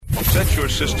Set your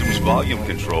system's volume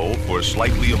control for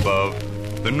slightly above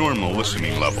the normal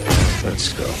listening level.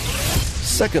 Let's go.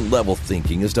 Second level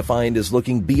thinking is defined as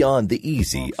looking beyond the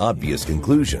easy, obvious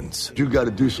conclusions. You got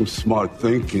to do some smart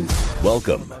thinking.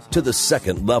 Welcome to the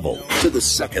second level.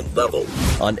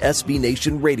 On SB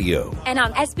Nation Radio. And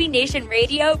on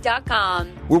SBNationRadio.com.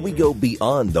 Where we go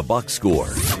beyond the box score.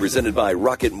 Presented by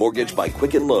Rocket Mortgage by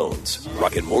Quicken Loans.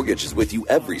 Rocket Mortgage is with you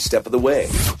every step of the way.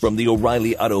 From the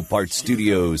O'Reilly Auto Parts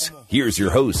Studios, here's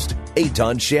your host,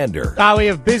 Eitan Shander. We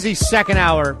have busy second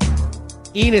hour.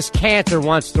 Enos Cantor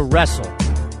wants to wrestle.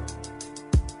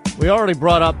 We already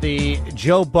brought up the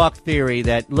Joe Buck theory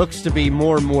that looks to be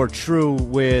more and more true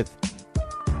with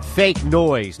fake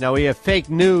noise. Now, we have fake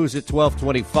news at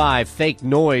 12:25, fake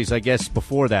noise, I guess,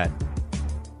 before that.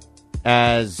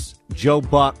 As Joe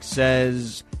Buck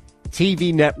says,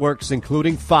 TV networks,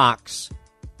 including Fox,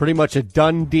 pretty much a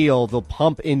done deal. They'll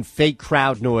pump in fake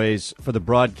crowd noise for the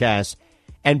broadcast.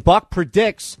 And Buck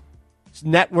predicts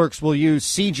networks will use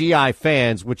CGI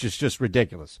fans, which is just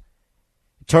ridiculous.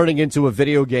 Turning into a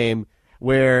video game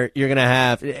where you're going to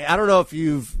have, I don't know if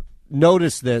you've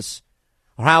noticed this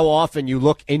or how often you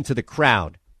look into the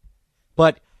crowd,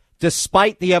 but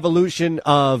despite the evolution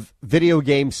of video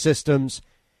game systems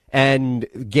and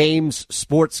games,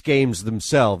 sports games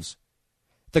themselves,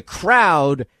 the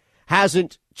crowd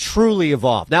hasn't truly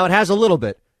evolved. Now, it has a little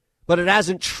bit, but it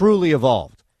hasn't truly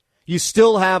evolved. You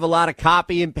still have a lot of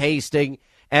copy and pasting,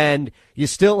 and you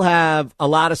still have a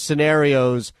lot of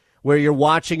scenarios where you're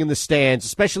watching in the stands,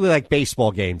 especially like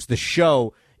baseball games. The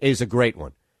show is a great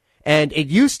one. And it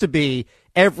used to be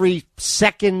every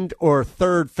second or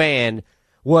third fan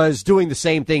was doing the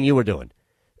same thing you were doing,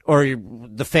 or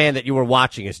the fan that you were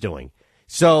watching is doing.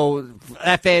 So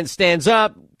that fan stands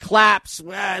up, claps,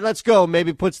 let's go,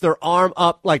 maybe puts their arm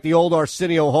up like the old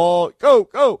Arsenio Hall,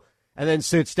 go, and then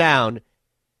sits down.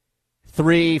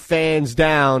 3 fans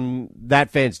down, that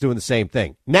fan's doing the same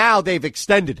thing. Now they've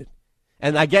extended it.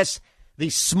 And I guess the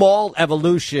small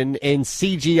evolution in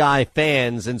CGI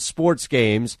fans and sports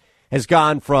games has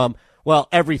gone from, well,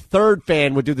 every third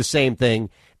fan would do the same thing,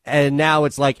 and now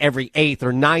it's like every 8th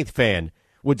or 9th fan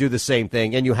would do the same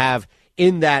thing. And you have,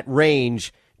 in that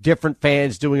range, different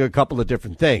fans doing a couple of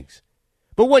different things.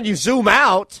 But when you zoom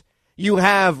out, you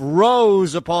have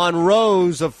rows upon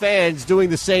rows of fans doing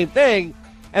the same thing,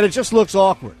 and it just looks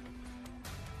awkward.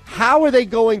 How are they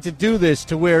going to do this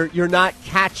to where you're not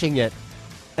catching it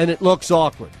and it looks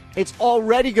awkward? It's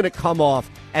already going to come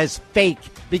off as fake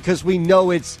because we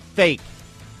know it's fake.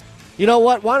 You know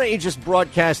what? Why don't you just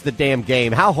broadcast the damn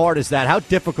game? How hard is that? How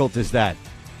difficult is that?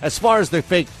 As far as the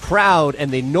fake crowd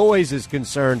and the noise is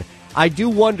concerned, I do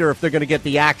wonder if they're going to get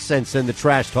the accents and the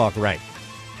trash talk right.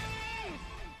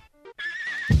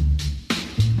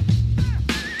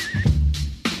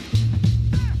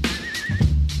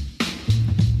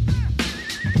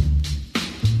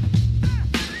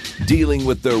 Dealing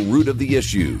with the root of the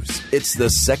issues. It's the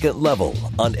second level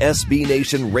on SB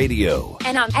Nation Radio.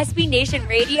 And on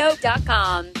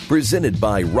SBNationRadio.com. Presented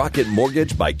by Rocket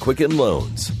Mortgage by Quicken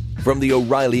Loans. From the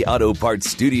O'Reilly Auto Parts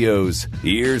Studios,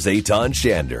 here's Eitan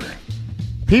Shander.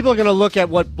 People are going to look at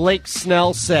what Blake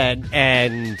Snell said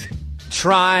and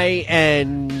try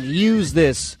and use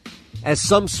this as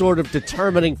some sort of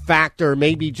determining factor,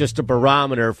 maybe just a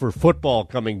barometer for football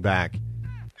coming back.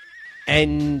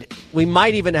 And we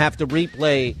might even have to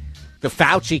replay the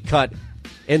Fauci cut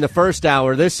in the first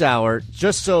hour, this hour,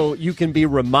 just so you can be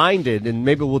reminded, and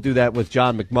maybe we'll do that with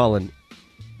John McMullen,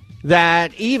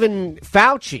 that even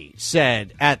Fauci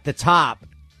said at the top,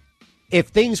 if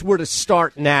things were to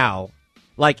start now,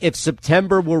 like if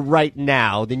September were right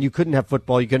now, then you couldn't have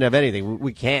football, you couldn't have anything.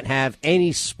 We can't have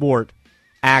any sport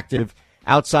active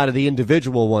outside of the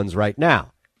individual ones right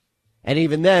now. And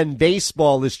even then,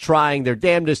 baseball is trying their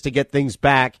damnedest to get things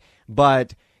back,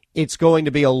 but it's going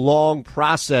to be a long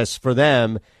process for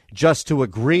them just to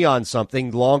agree on something.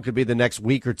 Long could be the next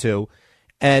week or two.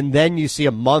 And then you see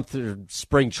a month of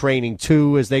spring training,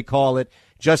 too, as they call it,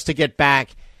 just to get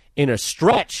back in a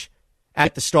stretch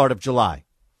at the start of July.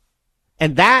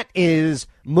 And that is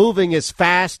moving as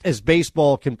fast as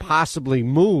baseball can possibly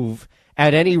move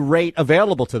at any rate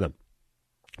available to them.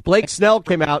 Blake Snell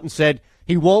came out and said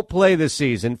he won't play this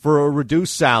season for a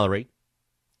reduced salary,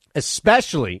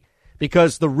 especially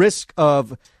because the risk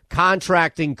of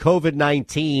contracting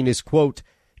COVID-19 is, quote,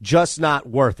 just not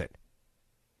worth it.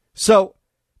 So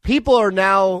people are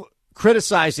now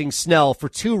criticizing Snell for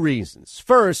 2 reasons.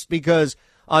 First, because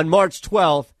on March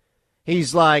 12th,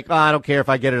 he's like, oh, I don't care if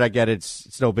I get it, I get it.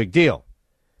 It's no big deal.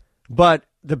 But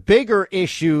the bigger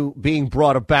issue being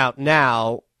brought about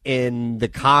now in the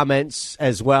comments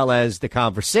as well as the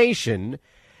conversation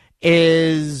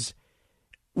is,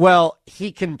 well,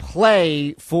 he can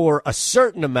play for a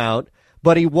certain amount,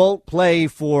 but he won't play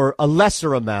for a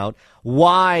lesser amount.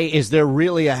 Why is there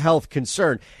really a health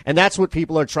concern? And that's what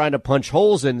people are trying to punch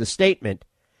holes in the statement,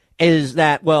 is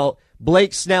that, well,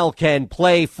 Blake Snell can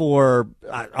play for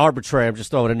arbitrary, I'm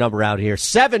just throwing a number out here,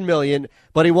 $7 million,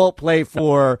 but he won't play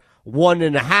for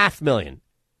 $1.5 million.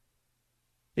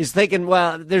 He's thinking,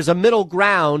 well, there's a middle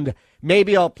ground.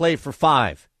 Maybe I'll play for $5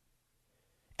 million.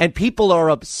 And people are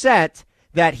upset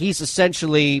that he's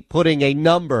essentially putting a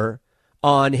number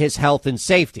on his health and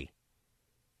safety.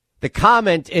 The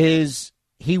comment is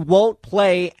he won't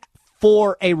play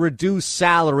for a reduced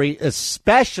salary,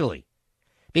 especially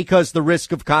because the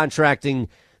risk of contracting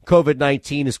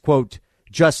COVID-19 is, quote,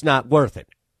 just not worth it.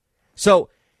 So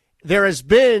there has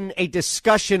been a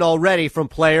discussion already from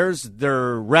players,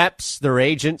 their reps, their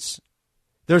agents.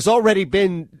 There's already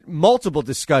been multiple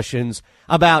discussions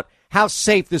about how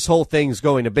safe this whole thing's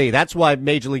going to be. That's why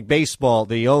Major League Baseball,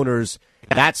 the owners,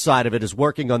 that side of it, is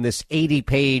working on this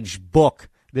 80-page book,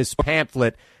 this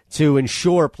pamphlet, to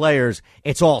ensure players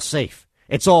it's all safe.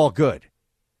 It's all good.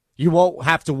 You won't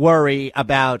have to worry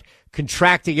about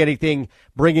contracting anything,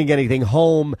 bringing anything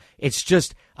home. It's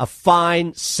just a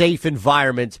fine, safe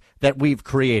environment that we've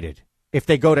created. If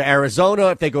they go to Arizona,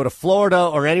 if they go to Florida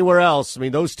or anywhere else, I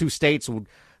mean, those two states would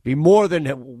be more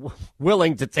than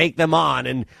willing to take them on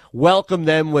and welcome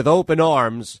them with open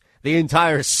arms, the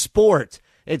entire sport,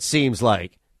 it seems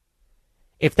like.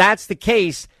 If that's the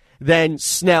case, then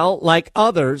Snell, like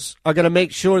others, are going to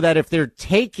make sure that if they're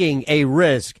taking a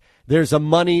risk, there's a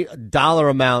money dollar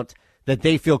amount that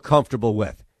they feel comfortable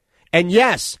with. And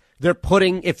yes, they're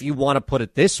putting, if you want to put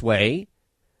it this way,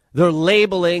 they're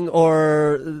labeling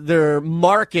or they're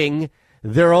marking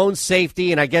their own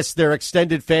safety and I guess their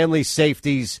extended family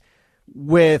safeties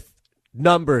with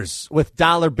numbers, with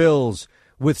dollar bills,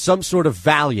 with some sort of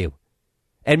value.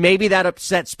 And maybe that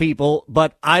upsets people,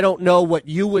 but I don't know what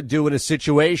you would do in a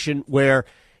situation where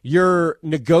you're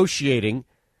negotiating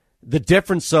the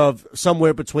difference of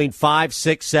somewhere between $5,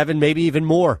 $6, $7, maybe even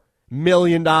more $1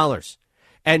 million.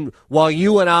 And while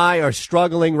you and I are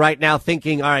struggling right now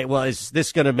thinking, all right, well, is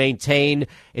this going to maintain?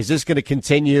 Is this going to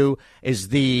continue? Is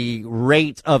the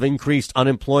rate of increased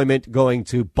unemployment going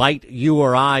to bite you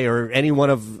or I or any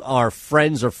one of our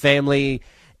friends or family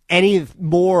any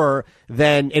more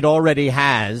than it already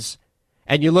has?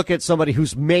 And you look at somebody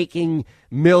who's making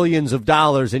millions of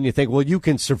dollars and you think, well, you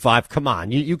can survive. Come on,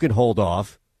 you can hold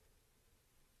off.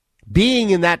 Being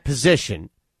in that position,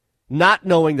 not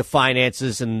knowing the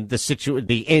finances and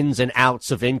the ins and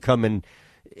outs of income and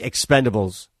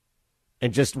expendables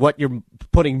and just what you're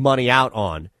putting money out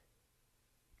on,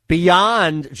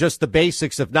 beyond just the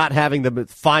basics of not having the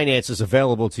finances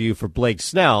available to you for Blake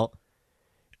Snell,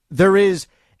 there is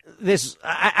this,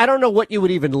 I don't know what you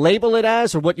would even label it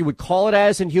as or what you would call it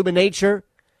as in human nature,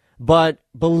 but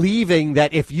believing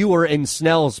that if you were in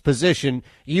Snell's position,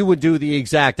 you would do the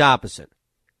exact opposite.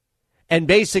 And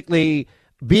basically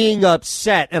being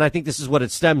upset, and I think this is what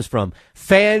it stems from,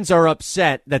 fans are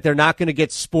upset that they're not going to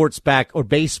get sports back or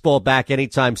baseball back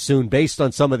anytime soon based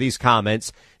on some of these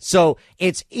comments. So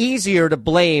it's easier to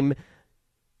blame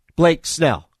Blake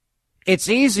Snell. It's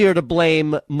easier to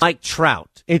blame Mike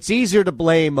Trout. It's easier to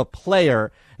blame a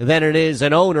player than it is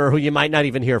an owner who you might not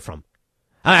even hear from.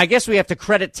 I guess we have to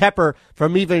credit Tepper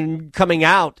from even coming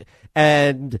out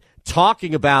and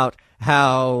talking about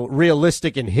how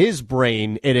realistic in his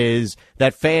brain it is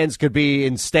that fans could be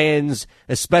in stands,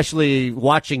 especially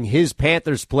watching his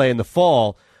Panthers play in the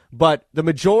fall. But the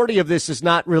majority of this is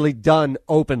not really done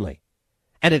openly.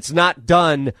 And it's not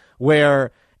done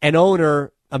where an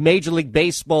owner, a Major League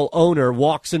Baseball owner,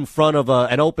 walks in front of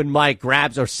an open mic,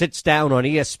 grabs or sits down on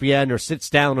ESPN or sits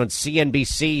down on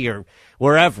CNBC or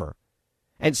wherever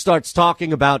and starts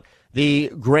talking about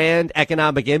the grand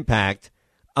economic impact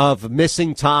of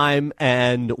missing time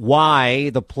and why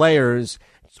the players,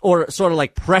 or sort of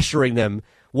like pressuring them,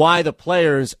 why the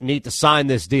players need to sign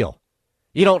this deal.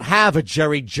 You don't have a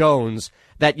Jerry Jones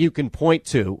that you can point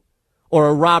to or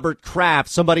a Robert Kraft,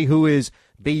 somebody who is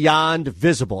beyond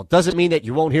visible. It doesn't mean that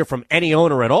you won't hear from any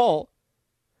owner at all.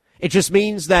 It just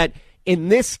means that in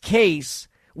this case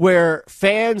where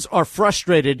fans are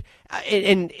frustrated,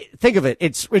 and think of it,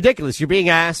 it's ridiculous. You're being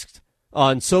asked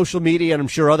on social media and I'm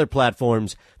sure other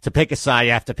platforms to pick a side.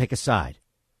 You have to pick a side.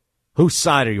 Whose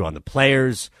side are you on, the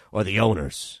players or the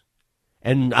owners?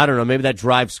 And I don't know, maybe that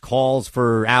drives calls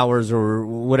for hours or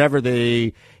whatever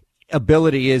the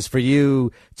ability is for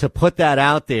you to put that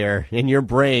out there in your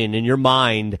brain, in your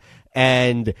mind,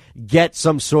 and get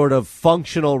some sort of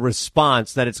functional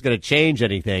response that it's going to change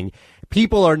anything.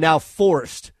 People are now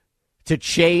forced to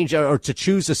change or to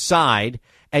choose a side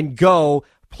and go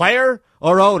player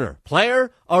or owner,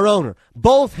 player or owner.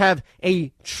 Both have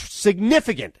a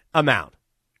significant amount,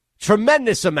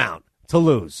 tremendous amount to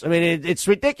lose. I mean, it's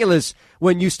ridiculous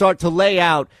when you start to lay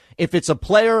out if it's a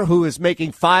player who is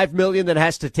making $5 million that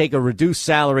has to take a reduced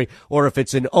salary, or if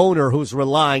it's an owner who's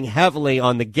relying heavily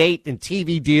on the gate and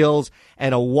TV deals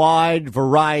and a wide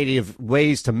variety of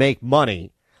ways to make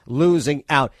money, losing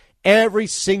out. Every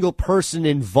single person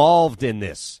involved in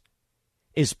this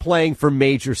is playing for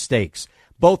major stakes.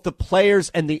 Both the players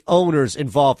and the owners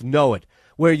involved know it,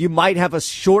 where you might have a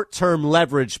short-term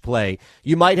leverage play.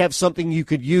 You might have something you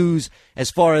could use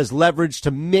as far as leverage to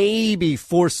maybe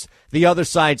force the other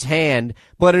side's hand,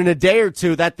 but in a day or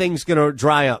two, that thing's going to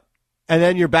dry up. And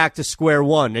then you're back to square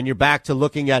one, and you're back to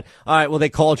looking at, all right, well, they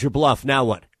called your bluff. Now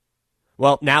what?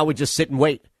 Well, now we just sit and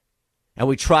wait, and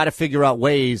we try to figure out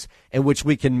ways in which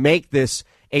we can make this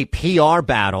a PR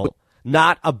battle,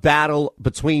 not a battle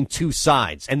between two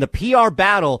sides. And the PR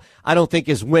battle, I don't think,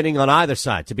 is winning on either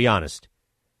side, to be honest.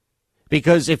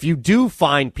 Because if you do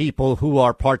find people who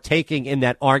are partaking in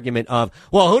that argument of,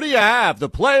 well, who do you have, the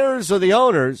players or the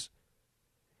owners?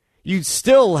 You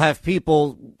still have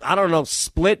people, I don't know,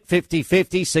 split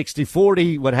 50-50,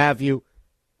 60-40, what have you.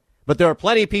 But there are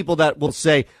plenty of people that will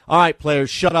say, all right, players,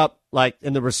 shut up, like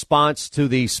in the response to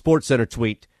the SportsCenter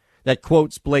tweet that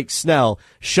quotes Blake Snell.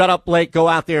 Shut up, Blake, go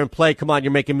out there and play. Come on,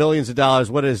 you're making millions of dollars.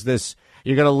 What is this?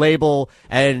 You're going to label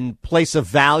and place a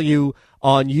value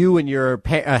on you and your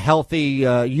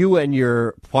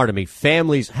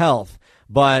family's health,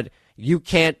 but you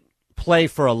can't play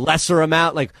for a lesser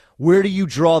amount. Like, where do you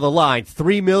draw the line?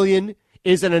 $3 million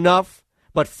isn't enough,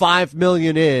 but $5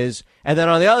 million is. And then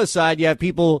on the other side, you have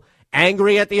people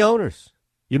angry at the owners.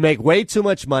 You make way too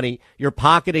much money. You're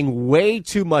pocketing way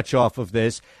too much off of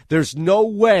this. There's no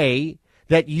way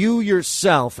that you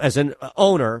yourself, as an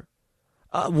owner,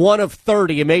 one of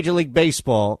 30 in Major League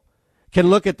Baseball, can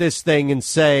look at this thing and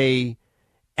say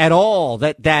at all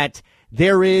that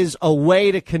there is a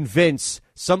way to convince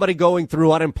somebody going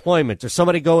through unemployment or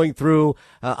somebody going through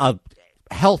a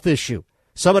health issue,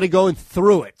 somebody going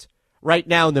through it right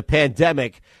now in the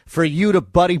pandemic, for you to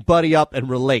buddy up and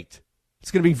relate.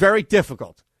 It's going to be very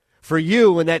difficult for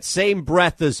you in that same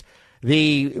breath as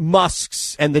the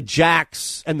Musks and the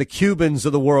Jacks and the Cubans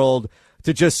of the world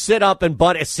to just sit up and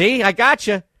see, I got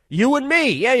you. You and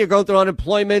me. Yeah, you're going through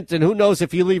unemployment, and who knows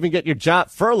if you'll even get your job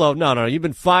furloughed. No, you've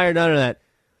been fired, none of that.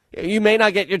 You may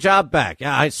not get your job back.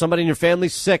 Yeah, somebody in your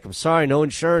family's sick. I'm sorry, no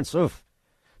insurance. Oof.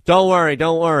 Don't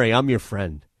worry. I'm your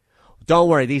friend. Don't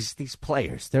worry. These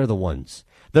players, they're the ones.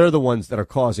 They're the ones that are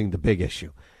causing the big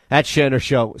issue. At Shander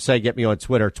Show, say get me on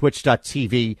Twitter,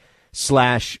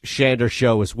 twitch.tv/Shander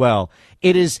Show as well.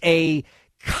 It is a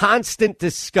constant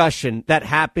discussion that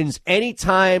happens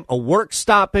anytime a work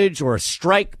stoppage or a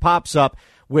strike pops up,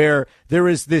 where there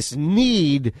is this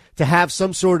need to have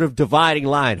some sort of dividing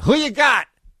line. Who you got?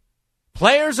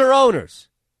 Players or owners?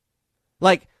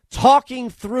 Like, talking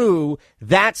through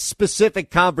that specific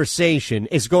conversation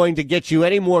is going to get you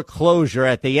any more closure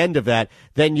at the end of that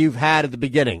than you've had at the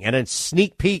beginning. And a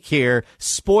sneak peek here,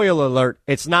 spoiler alert,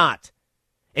 it's not.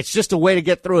 It's just a way to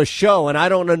get through a show, and I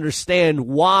don't understand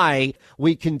why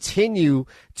we continue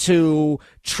to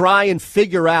try and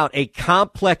figure out a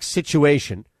complex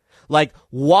situation, like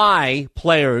why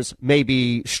players may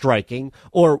be striking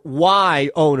or why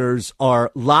owners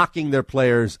are locking their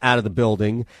players out of the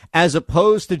building, as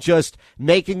opposed to just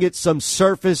making it some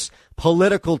surface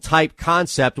political type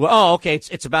concept where, okay,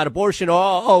 it's about abortion,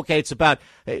 okay, it's about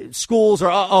schools,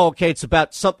 or okay, it's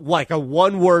about something like a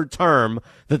one-word term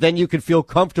that then you can feel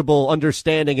comfortable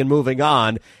understanding and moving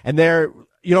on, and there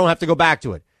you don't have to go back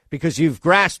to it because you've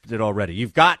grasped it already.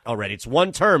 You've got already. It's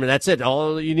one term, and that's it.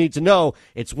 All you need to know,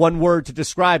 it's one word to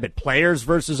describe it, players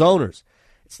versus owners.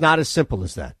 It's not as simple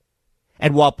as that.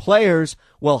 And while players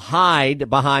will hide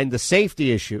behind the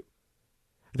safety issue,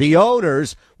 the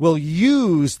owners will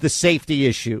use the safety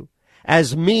issue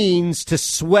as means to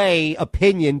sway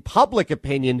opinion, public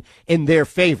opinion, in their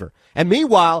favor. And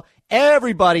meanwhile,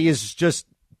 everybody is just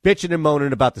bitching and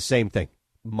moaning about the same thing.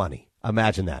 Money.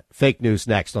 Imagine that. Fake news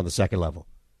next on The Second Level.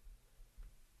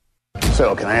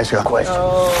 So, can I ask you a question?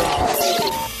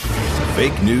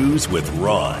 Fake news with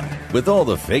Ron. With all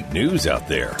the fake news out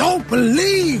there, Don't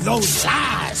believe those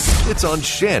lies. it's on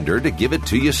Shander to give it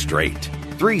to you straight.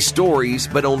 3 stories,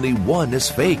 but only one is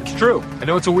fake. It's true. I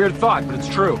know it's a weird thought, but it's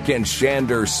true. Can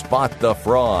Shander spot the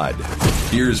fraud?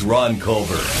 Here's Ron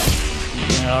Culver.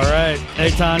 All right. Hey,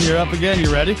 Tom, you're up again.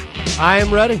 You ready? I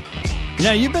am ready.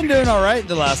 Yeah, you've been doing all right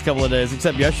the last couple of days,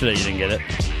 except yesterday you didn't get it.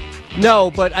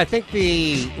 No, but I think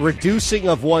the reducing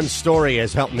of one story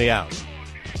has helped me out.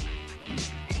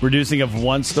 Reducing of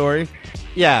one story?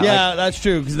 Yeah. Yeah, that's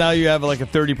true, because now you have like a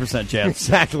 30% chance.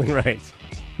 Exactly right.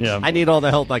 Yeah. I need all the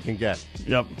help I can get.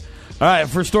 Yep. All right,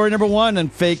 for story number one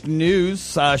and fake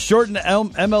news, shortened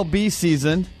MLB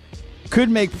season could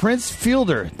make Prince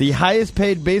Fielder the highest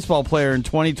paid baseball player in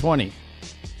 2020,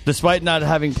 despite not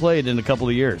having played in a couple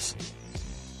of years.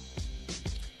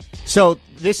 So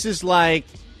this is like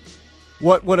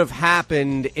what would have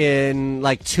happened in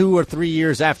like 2 or 3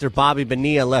 years after Bobby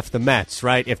Bonilla left the Mets,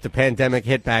 right? If the pandemic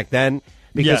hit back then.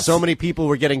 Because so many people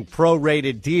were getting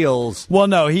prorated deals. Well,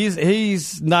 no,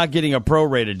 he's not getting a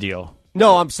prorated deal.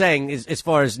 No, I'm saying as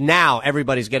far as now,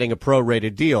 everybody's getting a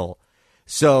prorated deal.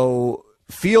 So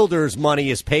Fielder's money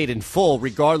is paid in full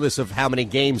regardless of how many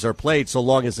games are played, so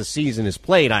long as the season is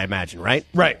played, I imagine, right?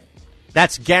 Right.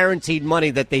 That's guaranteed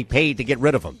money that they paid to get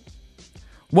rid of him.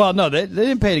 Well, no, they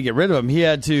didn't pay to get rid of him. He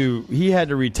had to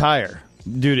retire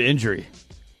due to injury.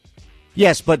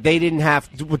 Yes, but they didn't have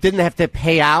to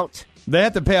pay out. They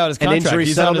have to pay out his contract. Injury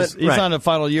settlement? He's on the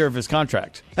final year of his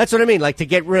contract. That's what I mean. Like to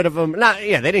get rid of him.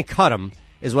 They didn't cut him,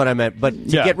 is what I meant. But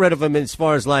to get rid of him, as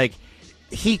far as like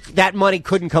that money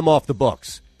couldn't come off the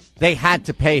books. They had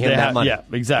to pay him that money. Yeah,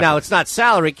 exactly. Now it's not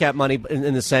salary cap money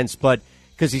in the sense, but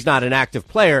because he's not an active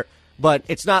player. But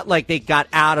it's not like they got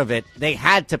out of it. They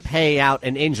had to pay out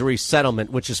an injury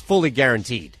settlement, which is fully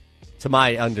guaranteed, to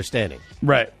my understanding.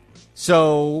 Right.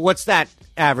 So what's that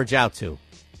average out to?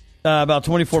 About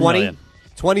 $24 million.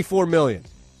 $24 million.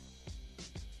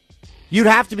 You'd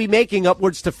have to be making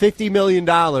upwards to $50 million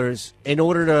in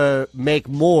order to make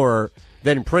more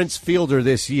than Prince Fielder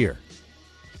this year.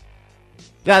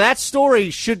 Now, that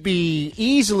story should be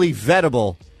easily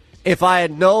vettable if I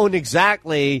had known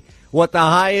exactly what the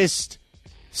highest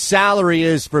salary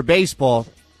is for baseball.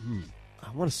 I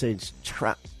want to say it's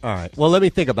all right. Well, let me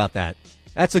think about that.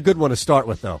 That's a good one to start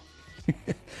with, though.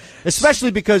 Especially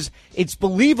because it's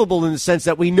believable in the sense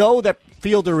that we know that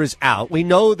Fielder is out. We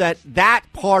know that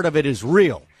part of it is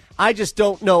real. I just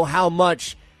don't know how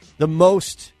much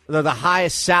the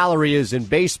highest salary is in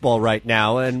baseball right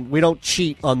now, and we don't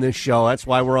cheat on this show. That's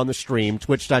why we're on the stream,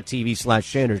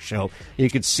 twitch.tv/Shanner Show. You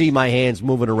can see my hands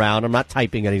moving around. I'm not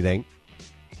typing anything.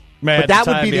 Man, but that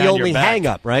would be the only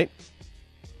hang-up, right?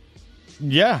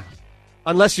 Yeah.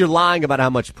 Unless you're lying about how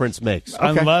much Prince makes.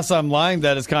 Okay. Unless I'm lying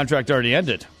that his contract already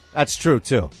ended. That's true,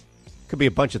 too. Could be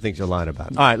a bunch of things you're lying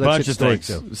about. All right, let's hit story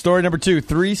two. Story number 2,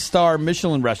 3-star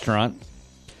Michelin restaurant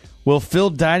will fill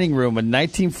dining room with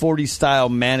 1940s-style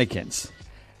mannequins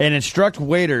and instruct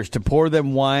waiters to pour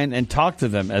them wine and talk to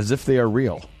them as if they are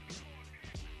real.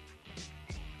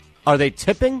 Are they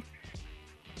tipping?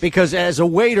 Because as a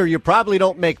waiter, you probably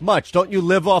don't make much. Don't you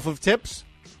live off of tips?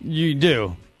 You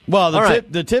do. Well,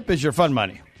 the tip is your fun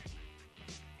money.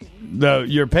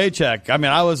 Your paycheck. I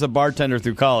mean, I was a bartender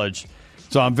through college,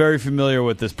 so I'm very familiar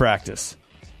with this practice.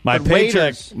 My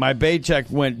paycheck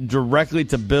went directly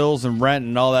to bills and rent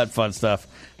and all that fun stuff.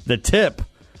 The tip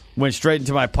went straight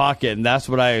into my pocket, and that's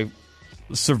what I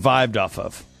survived off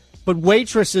of. But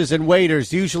waitresses and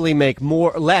waiters usually make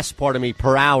less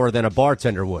per hour than a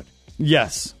bartender would.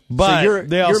 Yes, but so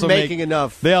you're making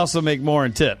enough. They also make more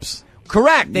in tips.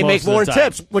 Correct. They make more in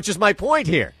tips, which is my point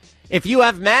here. If you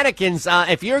have mannequins,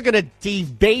 if you're going to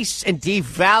debase and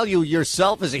devalue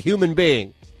yourself as a human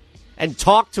being and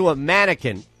talk to a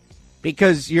mannequin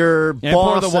because your boss...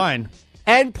 pour the wine.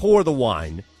 And pour the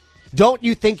wine, don't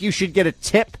you think you should get a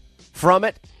tip from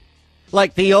it?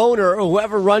 Like the owner or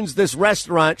whoever runs this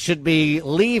restaurant should be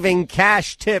leaving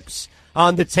cash tips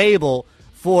on the table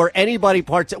for anybody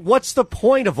What's the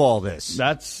point of all this?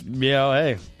 That's,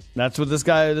 hey, that's what this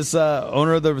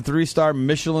owner of the 3-star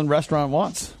Michelin restaurant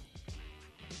wants.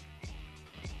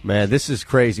 Man, this is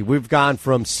crazy. We've gone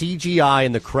from CGI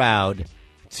in the crowd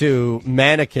to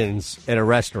mannequins in a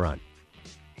restaurant.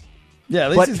 Yeah,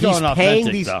 at least he's going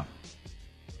authentic, though.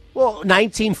 Well,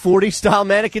 1940-style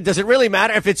mannequin, does it really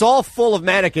matter? If it's all full of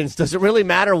mannequins, does it really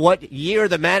matter what year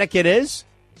the mannequin is?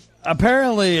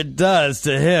 Apparently it does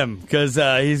to him because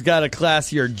he's got a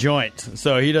classier joint.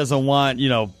 So he doesn't want,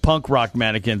 punk rock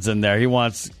mannequins in there. He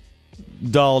wants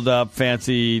dolled up,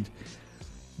 fancy,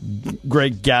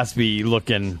 Great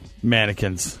Gatsby-looking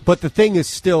mannequins. But the thing is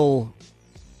still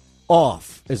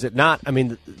off, is it not? I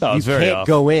mean, you can't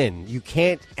go in. You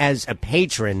can't, as a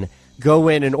patron, go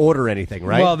in and order anything,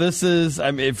 right? Well, this is,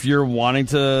 if you're wanting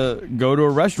to go to a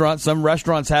restaurant, some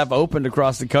restaurants have opened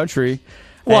across the country.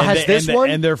 Well, has this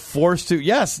one? And they're forced to.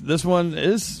 Yes, this one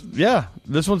is. Yeah,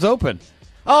 this one's open.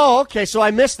 Oh, okay. So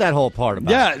I missed that whole part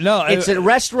about it. Yeah, no. It's a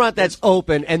restaurant that's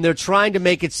open, and they're trying to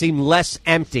make it seem less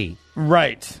empty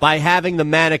Right. by having the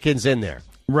mannequins in there.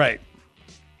 Right.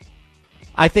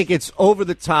 I think it's over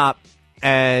the top,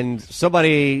 and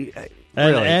somebody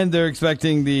really. And they're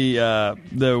expecting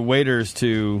the waiters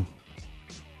to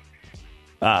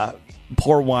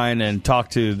pour wine and talk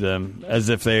to them as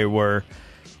if they were,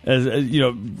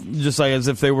 just like as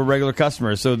if they were regular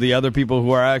customers. So the other people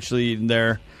who are actually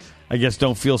there, I guess,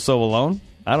 don't feel so alone.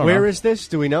 I don't know. Where is this?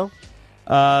 Do we know?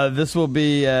 This will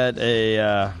be at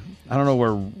I don't know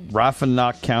where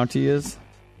Rappahannock County is.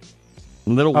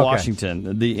 Little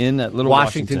Washington. The inn at Little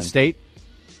Washington. State?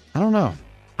 I don't know.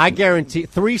 I guarantee,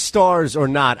 3 stars or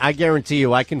not, I guarantee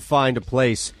you I can find a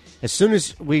place as soon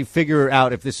as we figure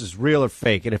out if this is real or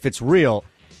fake. And if it's real,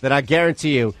 then I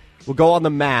guarantee you we'll go on the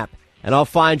map and I'll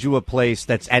find you a place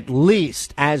that's at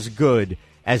least as good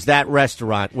as that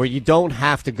restaurant where you don't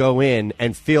have to go in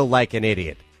and feel like an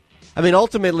idiot. I mean,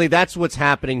 ultimately, that's what's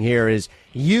happening here is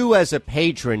you as a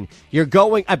patron, you're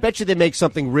going, I bet you they make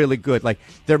something really good, like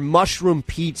their mushroom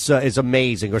pizza is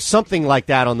amazing or something like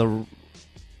that on the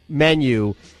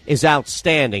menu is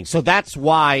outstanding. So that's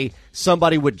why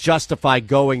somebody would justify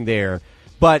going there.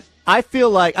 But I feel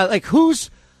like who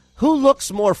looks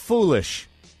more foolish?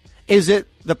 Is it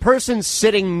the person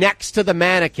sitting next to the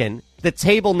mannequin? The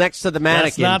table next to the mannequin.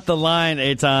 That's not the line,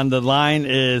 Eitan. The line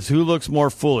is who looks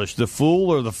more foolish, the fool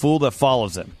or the fool that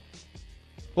follows him?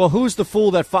 Well, who's the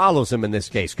fool that follows him in this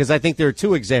case? Because I think there are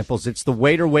 2 examples. It's the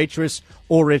waiter, waitress,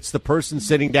 or it's the person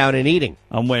sitting down and eating.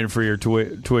 I'm waiting for your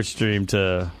Twitch stream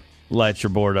to light your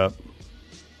board up.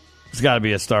 There's got to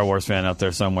be a Star Wars fan out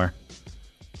there somewhere.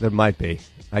 There might be.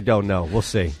 I don't know. We'll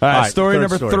see. All right, story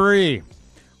number 3.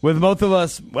 With most of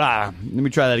us, let me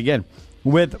try that again.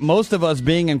 With most of us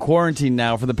being in quarantine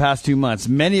now for the past 2 months,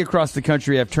 many across the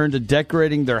country have turned to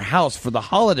decorating their house for the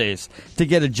holidays to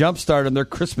get a jump start on their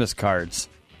Christmas cards.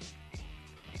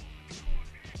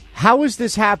 How is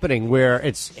this happening where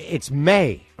it's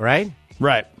May, right?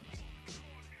 Right.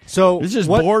 So it's just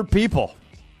bored people.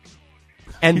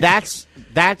 And that's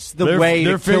the way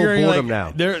to kill boredom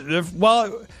now.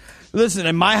 Well, listen,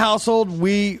 in my household,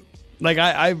 we...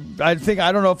 I think,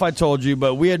 I don't know if I told you,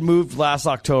 but we had moved last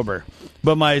October.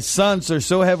 But my sons are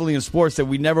so heavily in sports that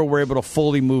we never were able to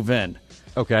fully move in.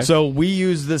 Okay. So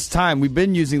we've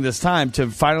been using this time to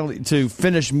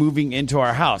finish moving into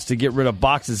our house, to get rid of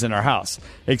boxes in our house,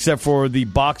 except for the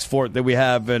box fort that we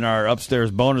have in our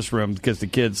upstairs bonus room because the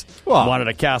kids wanted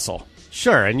a castle.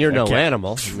 Sure, and you're no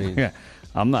animal. I mean, yeah.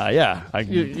 I'm not,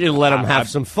 You let them have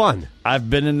some fun. I've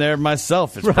been in there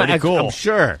myself. It's pretty cool. I'm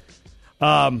sure.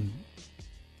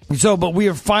 But we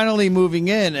are finally moving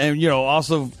in and,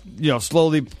 also,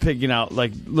 slowly picking out,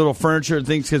 like, little furniture and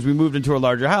things because we moved into a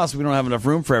larger house. We don't have enough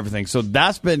room for everything. So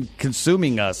that's been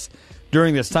consuming us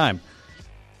during this time.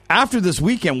 After this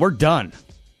weekend, we're done.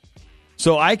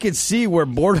 So I could see where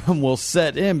boredom will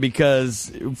set in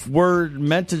because if we're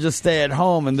meant to just stay at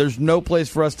home and there's no place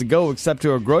for us to go except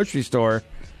to a grocery store.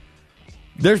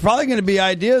 There's probably going to be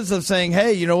ideas of saying,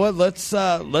 hey, you know what, let's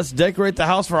decorate the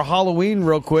house for Halloween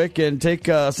real quick and take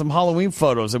some Halloween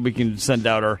photos that we can send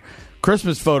out or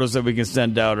Christmas photos that we can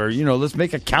send out or, let's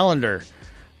make a calendar.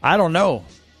 I don't know,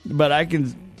 but I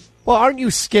can. Well, aren't you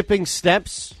skipping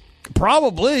steps?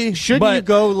 Probably. Shouldn't you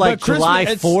go like July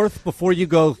 4th before you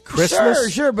go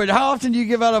Christmas? Sure, but how often do you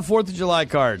give out a 4th of July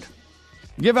card?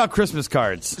 Give out Christmas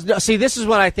cards. No, see, this is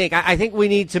what I think. I think we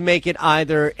need to make it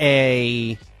either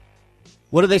a...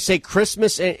 What do they say?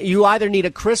 Christmas. You either need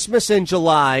a Christmas in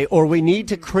July or we need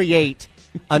to create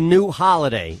a new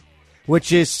holiday,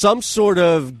 which is some sort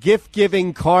of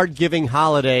gift-giving, card-giving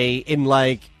holiday in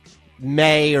like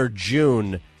May or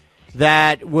June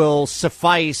that will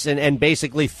suffice and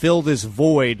basically fill this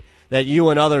void that you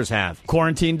and others have.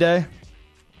 Quarantine Day?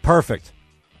 Perfect.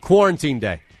 Quarantine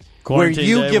Day. Quarantine where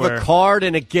you day give a card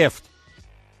and a gift.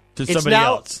 To somebody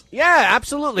else. Yeah,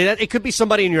 absolutely. It could be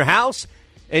somebody in your house.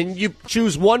 And you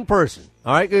choose one person,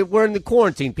 all right? We're in the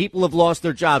quarantine. People have lost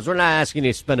their jobs. We're not asking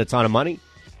you to spend a ton of money.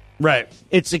 Right.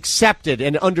 It's accepted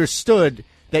and understood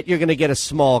that you're going to get a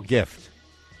small gift.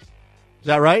 Is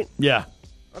that right? Yeah.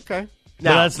 Okay.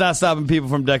 Now, that's not stopping people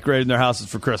from decorating their houses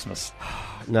for Christmas.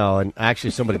 No, and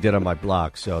actually somebody did on my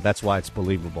blog, so that's why it's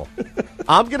believable.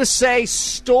 I'm going to say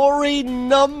story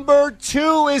number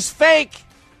 2 is fake.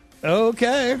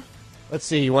 Okay. Let's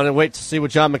see. You want to wait to see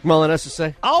what John McMullen has to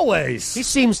say? Always. He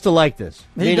seems to like this.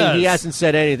 He does. He hasn't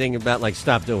said anything about,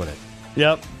 stop doing it.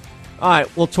 Yep. All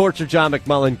right. We'll torture John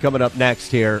McMullen coming up next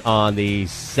here on the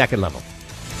Second Level.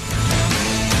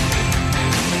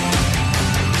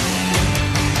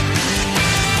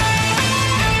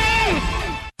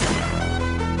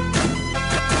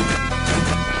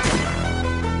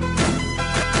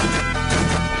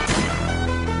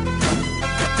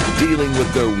 Dealing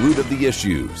with the root of the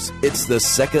issues. It's The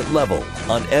Second Level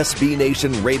on SB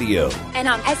Nation Radio. And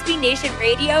on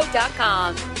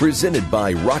SBNationRadio.com. Presented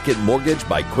by Rocket Mortgage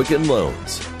by Quicken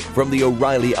Loans. From the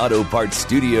O'Reilly Auto Parts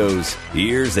Studios,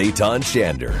 here's Eitan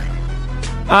Shander.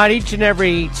 All right, each and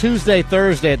every Tuesday,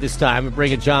 Thursday at this time, we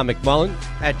bring in John McMullen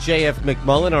at JF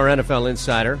McMullen, our NFL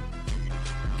insider.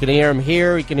 You can hear him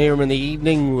here. You can hear him in the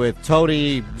evening with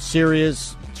Tony,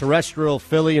 Sirius, Terrestrial,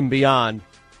 Philly, and beyond.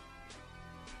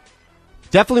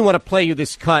 Definitely want to play you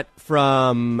this cut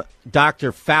from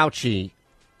Dr. Fauci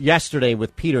yesterday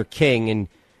with Peter King and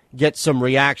get some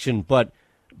reaction. But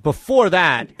before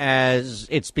that, as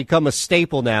it's become a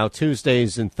staple now,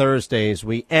 Tuesdays and Thursdays,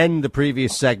 we end the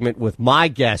previous segment with my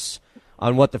guess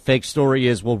on what the fake story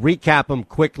is. We'll recap them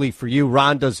quickly for you.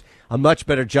 Ron does a much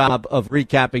better job of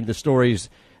recapping the stories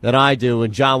than I do,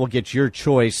 and John will get your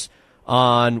choice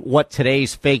on what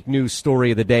today's fake news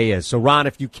story of the day is. So, Ron,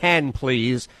 if you can,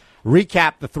 please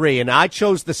recap the three. And I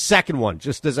chose the second one,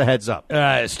 just as a heads up. All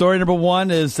right, story number one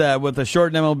is that with a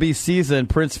shortened MLB season,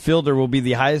 Prince Fielder will be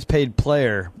the highest paid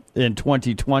player in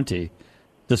 2020,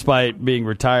 despite being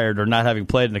retired or not having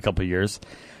played in a couple of years.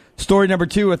 Story number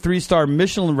two, a 3-star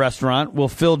Michelin restaurant will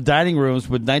fill dining rooms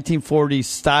with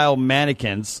 1940s-style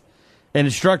mannequins and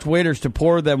instruct waiters to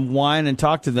pour them wine and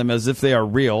talk to them as if they are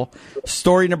real.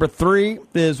 Story number three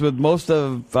is with most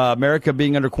of America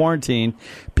being under quarantine,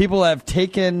 people have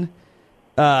taken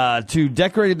to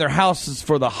decorating their houses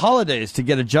for the holidays to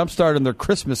get a jump start on their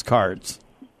Christmas cards.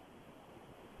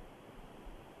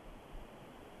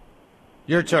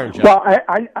 Your turn, John. Well,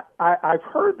 I've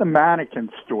heard the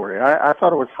mannequin story. I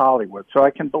thought it was Hollywood, so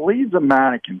I can believe the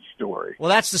mannequin story. Well,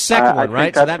 that's the second one,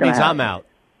 right? So that means I'm out.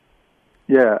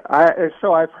 Yeah,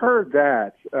 so I've heard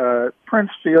that.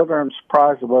 Prince Fielder, I'm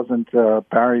surprised it wasn't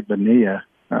Barry Bonilla.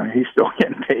 He's still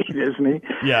getting paid, isn't he?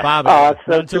 Yeah, Bobby.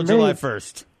 So until July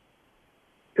 1st.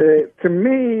 To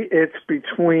me, it's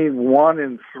between 1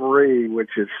 and 3,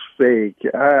 which is fake.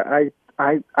 I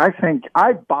think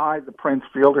I buy the Prince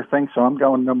Fielder thing, so I'm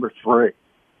going number 3.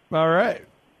 All right.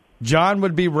 John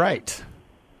would be right.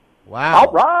 Wow.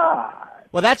 All right.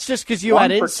 Well, that's just because you had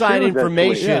inside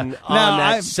information on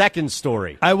that second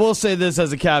story. I will say this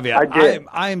as a caveat. I did.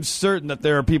 I am certain that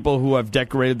there are people who have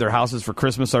decorated their houses for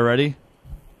Christmas already.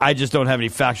 I just don't have any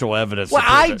factual evidence. Well,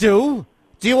 I do.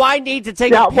 Do I need to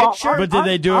take a picture? But did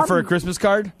they do it for a Christmas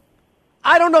card?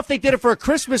 I don't know if they did it for a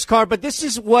Christmas card, but this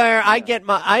is where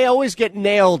I always get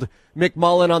nailed,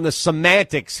 McMullen, on the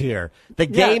semantics here. The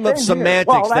game of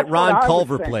semantics that Ron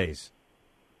Culver plays.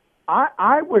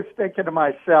 I was thinking to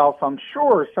myself, I'm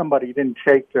sure somebody didn't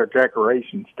take their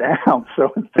decorations down,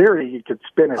 so in theory you could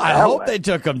spin it that way. I hope they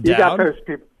took them down. You got those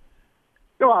people.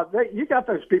 You got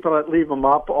those people that leave them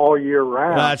up all year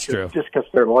round. That's true. Just because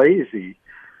they're lazy.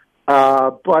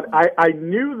 But I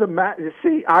knew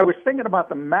I was thinking about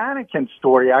the mannequin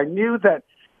story. I knew that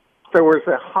there was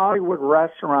a Hollywood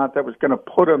restaurant that was going to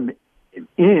put them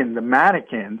in the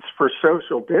mannequins for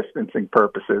social distancing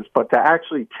purposes, but to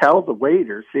actually tell the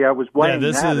waiters, I was weighing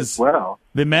that as well.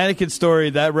 The mannequin story,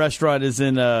 that restaurant is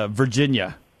in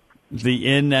Virginia.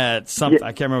 The inn at something,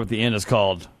 I can't remember what the inn is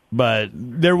called, but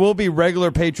there will be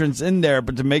regular patrons in there,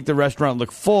 but to make the restaurant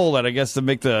look full, and I guess to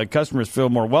make the customers feel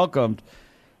more welcomed,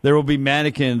 there will be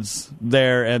mannequins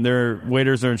there, and their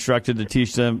waiters are instructed to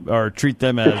teach them or treat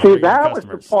them as that customers.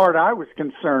 Was the part I was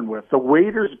concerned with, the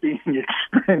waiters being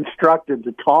instructed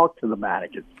to talk to the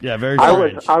mannequins. Yeah, very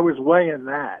strange. I was weighing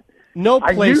that. No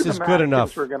place is good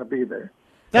enough. We're going to be there.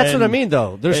 That's what I mean,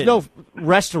 though. There's no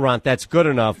restaurant that's good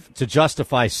enough to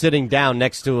justify sitting down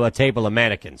next to a table of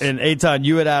mannequins. And, Eitan,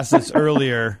 you had asked this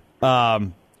earlier.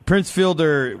 Prince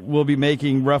Fielder will be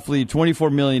making roughly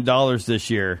 $24 million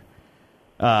this year.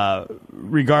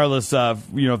 Regardless of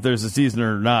if there's a season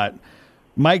or not.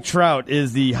 Mike Trout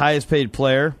is the highest paid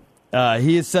player.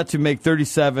 He is set to make a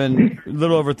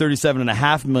little over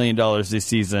 $37.5 million this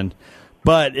season.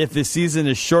 But if the season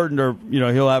is shortened, or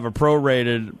he'll have a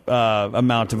prorated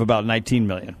amount of about $19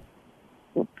 million.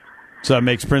 So that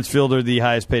makes Prince Fielder the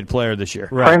highest paid player this year.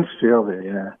 Right. Prince Fielder,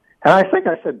 yeah. And I think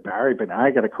I said Barry, but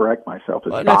I got to correct myself.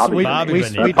 It's Bobby.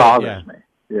 That bothers me.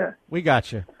 Yeah, we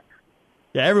got you.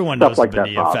 Yeah, everyone knows like the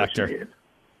Bonilla factor.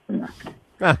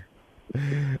 All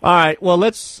right, well,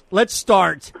 let's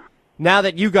start. Now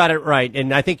that you got it right,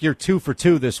 and I think you're 2 for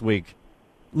 2 this week,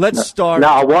 let's start.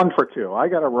 No, 1 for 2. I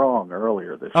got it wrong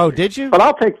earlier this week. Oh, did you? But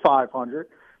I'll take 500.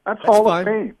 That's Hall of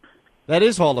Fame. That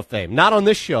is Hall of Fame. Not on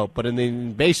this show, but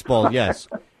in baseball, yes.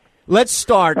 Let's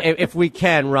start, if we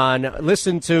can, Ron.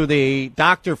 Listen to the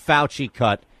Dr. Fauci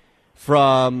cut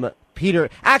from Peter.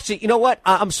 Actually, you know what?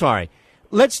 I'm sorry.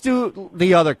 Let's do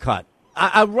the other cut.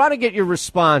 I want to get your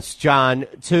response, John,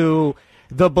 to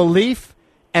the belief,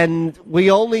 and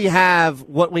we only have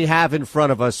what we have in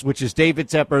front of us, which is David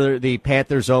Tepper, the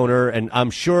Panthers owner, and I'm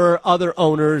sure other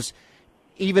owners,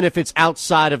 even if it's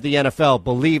outside of the NFL,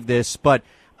 believe this. But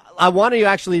I want you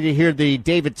actually to hear the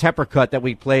David Tepper cut that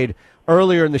we played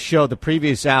earlier in the show, the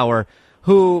previous hour,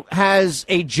 who has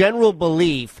a general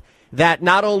belief that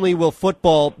not only will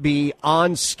football be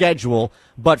on schedule,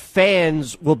 but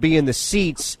fans will be in the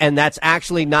seats, and that's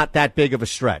actually not that big of a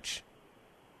stretch.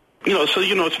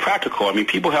 It's practical. I mean,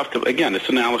 people have to, again, it's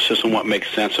analysis on what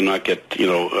makes sense and not get,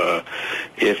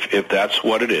 if that's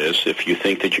what it is, if you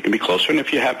think that you can be closer, and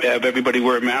if you have everybody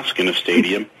wear a mask in a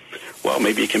stadium, well,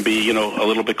 maybe it can be, a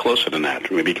little bit closer than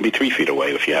that. Maybe it can be 3 feet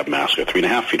away if you have masks, or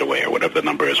 3.5 feet away, or whatever the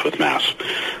number is with masks.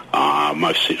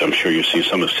 I'm sure you've seen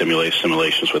some of the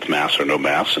simulations with masks or no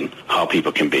masks and how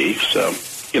people can be. So,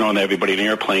 and everybody in an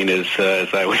airplane is,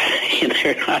 as I would say,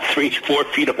 they're not 3-4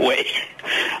 feet away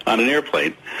on an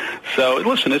airplane. So,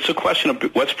 listen, it's a question of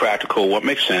what's practical, what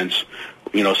makes sense,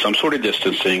 some sort of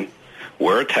distancing,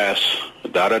 wear a test,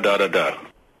 da-da-da-da-da.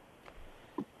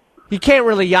 You can't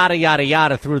really yada, yada,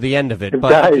 yada through the end of it.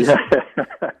 But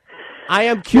I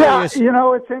am curious.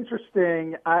 Yeah, it's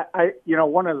interesting.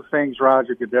 One of the things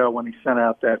Roger Goodell, when he sent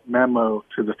out that memo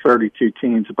to the 32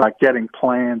 teams about getting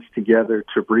plans together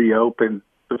to reopen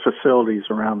the facilities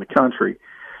around the country,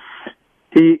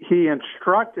 he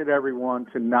instructed everyone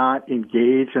to not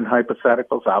engage in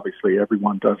hypotheticals. Obviously,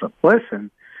 everyone doesn't listen.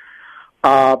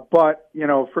 But,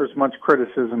 for as much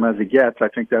criticism as he gets, I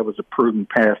think that was a prudent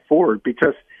path forward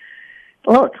because,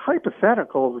 look,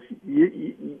 hypotheticals,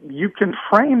 you can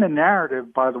frame a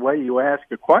narrative by the way you ask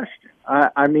a question.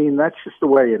 I mean, that's just the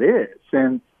way it is.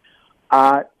 And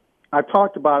I've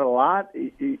talked about it a lot.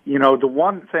 The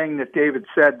one thing that David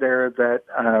said there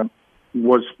that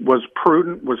was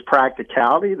prudent was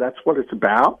practicality. That's what it's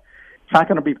about. It's not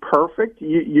going to be perfect.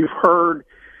 You've heard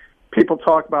people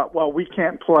talk about, well, we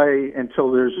can't play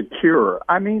until there's a cure.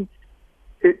 I mean,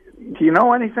 do you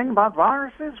know anything about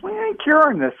viruses? We ain't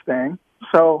curing this thing.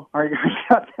 So are you going to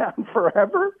shut down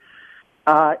forever?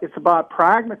 It's about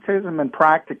pragmatism and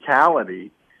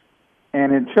practicality.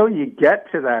 And until you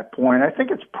get to that point, I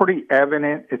think it's pretty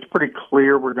evident, it's pretty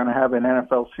clear we're going to have an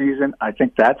NFL season. I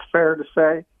think that's fair to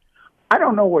say. I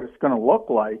don't know what it's going to look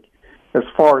like as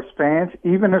far as fans,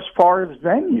 even as far as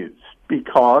venues,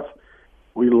 because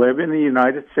we live in the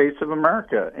United States of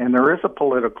America, and there is a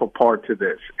political part to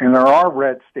this, and there are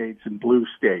red states and blue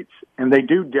states, and they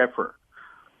do differ.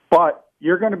 But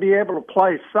you're going to be able to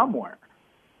play somewhere.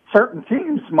 Certain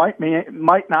teams might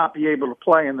not be able to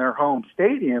play in their home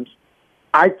stadiums.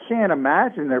 I can't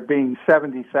imagine there being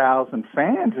 70,000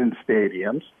 fans in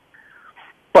stadiums,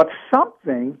 but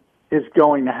something is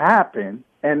going to happen,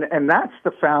 and that's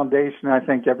the foundation I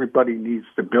think everybody needs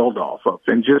to build off of,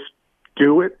 and just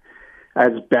do it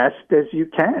as best as you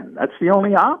can. That's the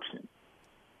only option.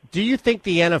 Do you think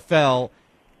the NFL,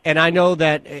 and I know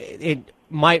that it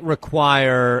might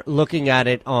require looking at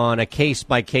it on a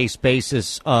case-by-case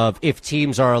basis of if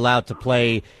teams are allowed to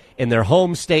play in their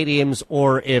home stadiums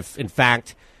or if, in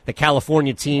fact, the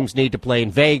California teams need to play in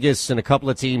Vegas and a couple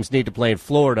of teams need to play in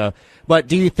Florida. But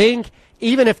do you think,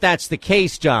 even if that's the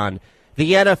case, John,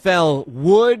 the NFL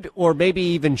would or maybe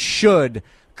even should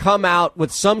come out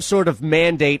with some sort of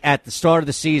mandate at the start of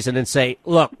the season and say,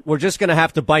 look, we're just going to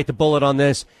have to bite the bullet on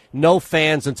this, no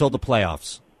fans until the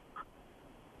playoffs?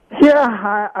 Yeah,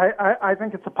 I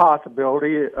think it's a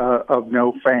possibility of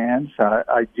no fans.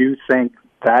 I do think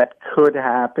that could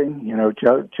happen.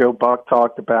 Joe Buck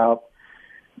talked about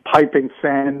piping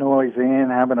fan noise in,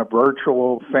 having a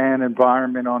virtual fan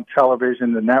environment on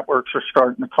television. The networks are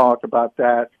starting to talk about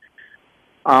that.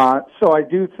 So I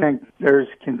do think there's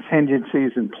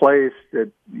contingencies in place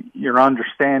that you're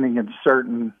understanding in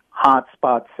certain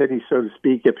hotspot cities, so to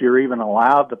speak, if you're even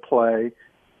allowed to play.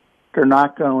 They're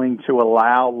not going to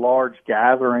allow large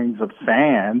gatherings of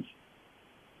fans.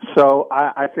 So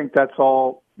I think that's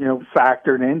all,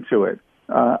 factored into it.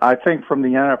 I think from the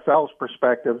NFL's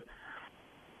perspective,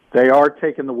 they are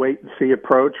taking the wait-and-see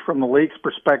approach. From the league's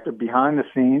perspective behind the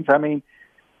scenes, I mean,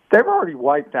 they've already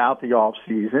wiped out the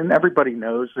off-season. Everybody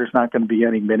knows there's not going to be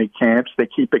any mini-camps. They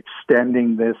keep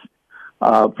extending this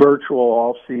virtual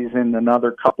off-season,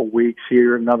 another couple weeks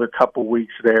here, another couple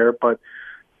weeks there. But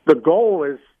the goal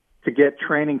is to get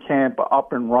training camp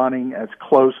up and running as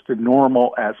close to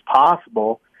normal as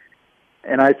possible.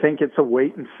 And I think it's a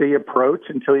wait-and-see approach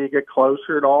until you get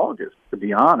closer to August, to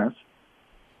be honest.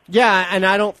 Yeah, and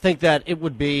I don't think that it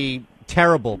would be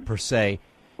terrible, per se,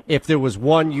 if there was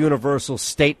one universal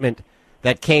statement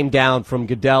that came down from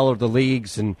Goodell or the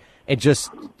leagues and And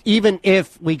just even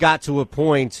if we got to a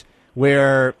point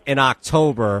where in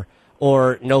October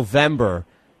or November,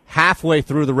 halfway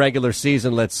through the regular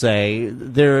season, let's say,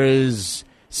 there is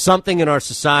something in our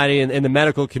society and in the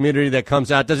medical community that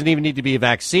comes out, doesn't even need to be a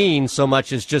vaccine so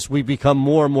much as just we become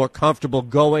more and more comfortable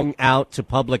going out to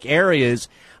public areas.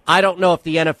 I don't know if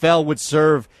the NFL would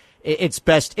serve its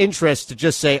best interest to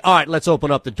just say, all right, let's open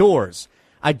up the doors.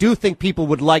 I do think people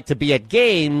would like to be at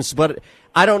games, but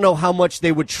I don't know how much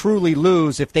they would truly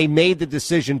lose if they made the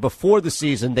decision before the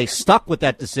season, they stuck with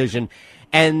that decision,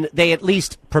 and they at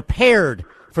least prepared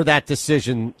for that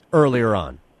decision earlier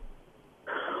on.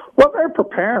 Well, they're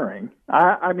preparing.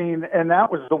 I mean, and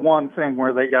that was the one thing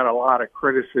where they got a lot of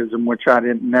criticism, which I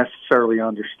didn't necessarily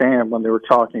understand when they were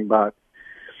talking about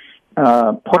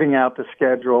putting out the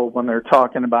schedule, when they're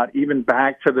talking about even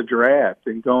back to the draft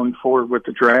and going forward with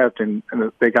the draft. And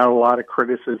they got a lot of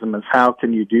criticism as how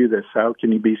can you do this? How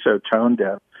can you be so tone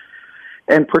deaf?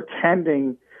 And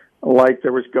pretending like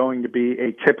there was going to be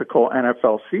a typical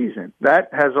NFL season. That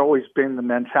has always been the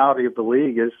mentality of the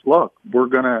league is, look, we're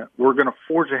gonna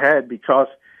forge ahead because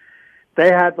they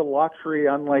had the luxury,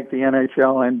 unlike the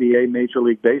NHL, NBA, Major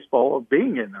League Baseball, of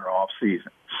being in their off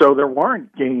season. So there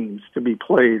weren't games to be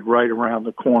played right around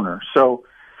the corner. So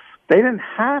they didn't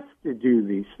have to do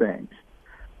these things.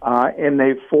 And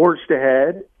they forged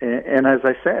ahead. And as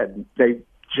I said, they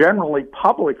generally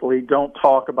publicly don't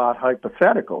talk about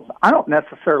hypotheticals. I don't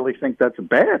necessarily think that's a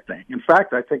bad thing. In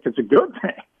fact, I think it's a good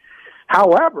thing.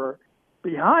 However,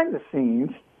 behind the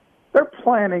scenes, they're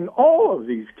planning all of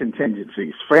these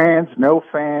contingencies, fans, no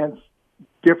fans,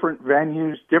 different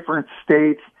venues, different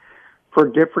states for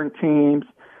different teams.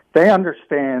 They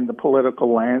understand the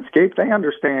political landscape. They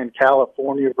understand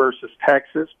California versus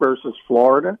Texas versus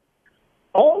Florida.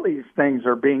 All these things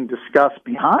are being discussed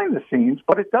behind the scenes,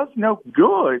 but it does no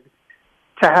good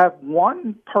to have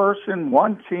one person,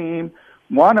 one team,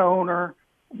 one owner,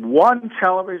 one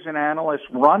television analyst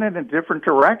run in a different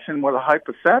direction with a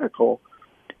hypothetical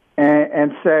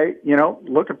and say, you know,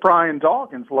 look at Brian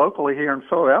Dawkins locally here in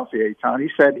Philadelphia, Eitan. He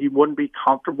said he wouldn't be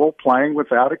comfortable playing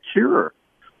without a cure.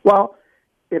 Well,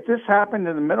 if this happened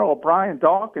in the middle of Brian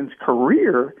Dawkins'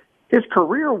 career, his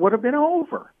career would have been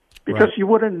over because he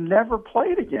would have never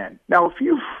played again. Now, if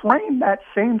you frame that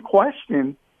same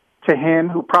question to him,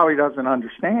 who probably doesn't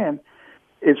understand,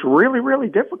 it's really, really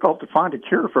difficult to find a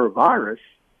cure for a virus.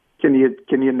 Can you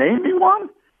name me one?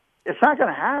 It's not going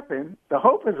to happen. The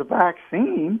hope is a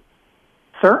vaccine,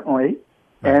 certainly,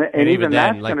 and even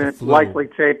that's going to likely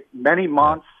take many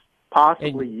months,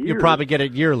 possibly years. You'll probably get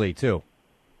it yearly, too.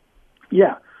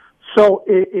 Yeah. So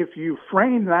if you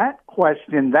frame that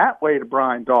question that way to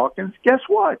Brian Dawkins, guess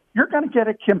what? You're going to get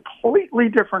a completely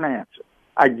different answer.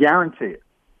 I guarantee it.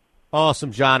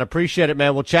 Awesome, John. Appreciate it,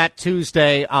 man. We'll chat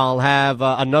Tuesday. I'll have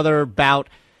another bout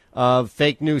of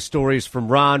fake news stories from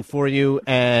Ron for you,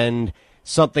 and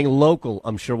something local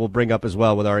I'm sure we'll bring up as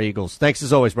well with our Eagles. Thanks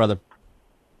as always, brother.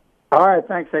 All right.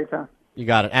 Thanks, Eitan. You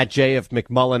got it. At JF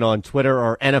McMullen on Twitter,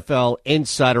 or NFL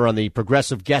Insider on the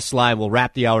Progressive Guest Line. We'll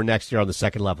wrap the hour next year on the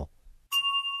Second Level.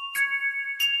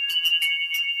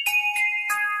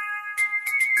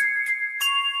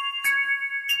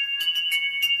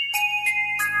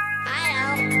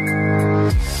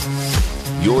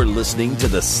 You're listening to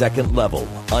The Second Level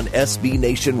on SB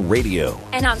Nation Radio.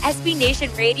 And on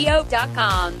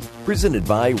SBNationRadio.com. Presented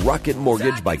by Rocket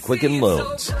Mortgage by Quicken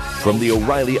Loans. From the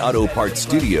O'Reilly Auto Parts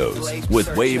Studios,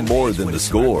 with way more than the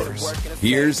scores.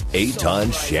 Here's Eitan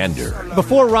Shander.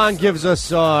 Before Ron gives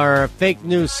us our fake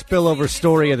news spillover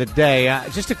story of the day,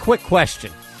 just a quick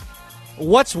question.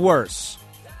 What's worse?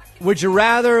 Would you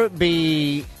rather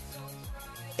be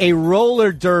a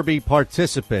roller derby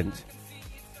participant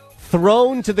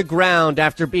thrown to the ground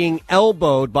after being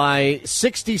elbowed by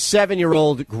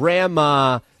 67-year-old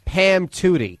Grandma Pam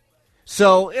Tootie?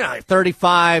 So,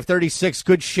 35, 36,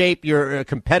 good shape, you're a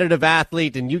competitive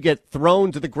athlete, and you get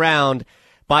thrown to the ground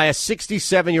by a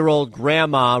 67-year-old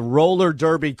grandma, roller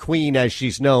derby queen as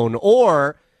she's known,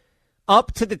 or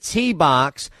up to the tee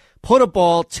box, put a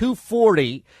ball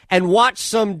 240, and watch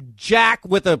some jack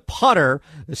with a putter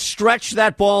stretch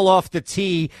that ball off the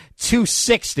tee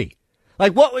 260.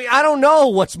 Like, what? I don't know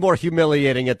what's more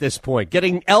humiliating at this point,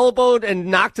 getting elbowed and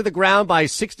knocked to the ground by a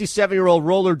 67-year-old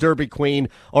roller derby queen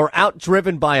or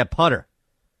outdriven by a putter.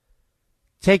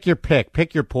 Take your pick.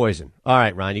 Pick your poison. All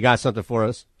right, Ron, you got something for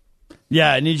us?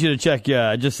 Yeah, I need you to check.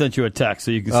 I just sent you a text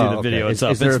so you can see the video.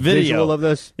 Is there a visual of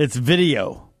this? It's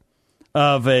video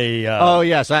of a... oh,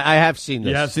 yes, I have seen this.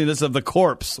 You have seen this, of the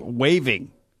corpse waving.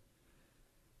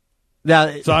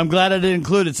 Now, so I'm glad I didn't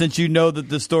include it since you know that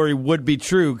the story would be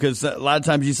true, because a lot of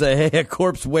times you say, hey, a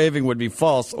corpse waving would be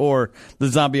false or the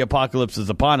zombie apocalypse is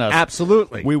upon us.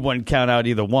 Absolutely. We wouldn't count out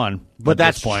either one. But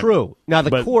that's true. Now,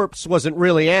 the corpse wasn't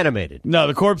really animated. No,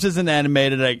 the corpse isn't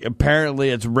animated. Apparently,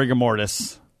 it's rigor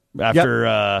mortis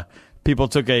after people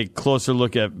took a closer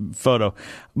look at photo.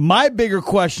 My bigger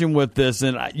question with this,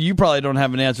 and you probably don't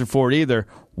have an answer for it either,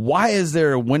 why is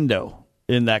there a window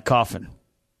in that coffin?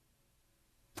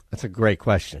 That's a great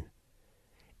question.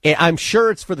 I'm sure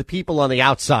it's for the people on the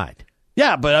outside.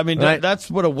 Yeah, but I mean, right?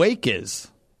 That's what a wake is.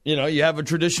 You know, you have a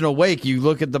traditional wake. You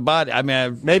look at the body. I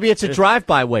mean, maybe it's a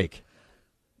drive-by wake.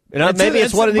 You know, maybe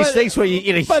it's one of these things where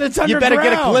you better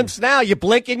get a glimpse now. You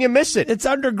blink and you miss it. It's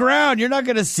underground. You're not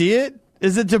going to see it.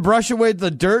 Is it to brush away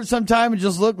the dirt sometime and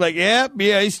just look like, yeah,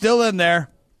 he's still in there?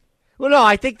 Well, no,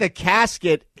 I think the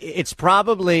casket, it's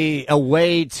probably a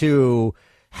way to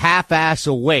half-ass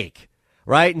a wake.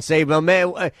 Right? And say, well,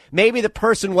 maybe the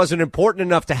person wasn't important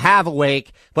enough to have a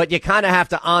wake, but you kind of have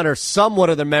to honor somewhat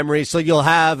of the memory, so you'll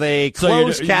have a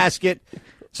closed casket.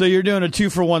 So you're doing a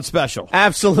 2-for-1 special.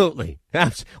 Absolutely.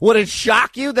 Would it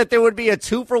shock you that there would be a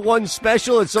 2-for-1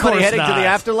 special and somebody heading to the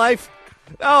afterlife?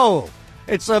 No.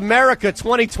 It's America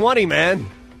 2020, man.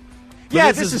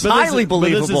 But this is highly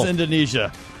believable. But this is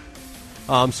Indonesia.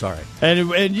 Oh, I'm sorry.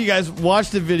 And you guys watch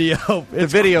the video. The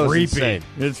video is creepy. Insane.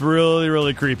 It's really,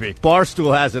 really creepy.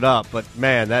 Barstool has it up, but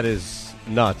man, that is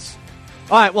nuts.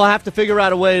 All right, we'll have to figure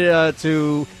out a way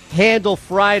to handle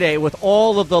Friday with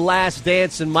all of the Last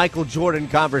Dance and Michael Jordan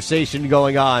conversation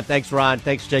going on. Thanks, Ron.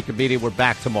 Thanks, Jacob Beatty. We're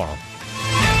back tomorrow.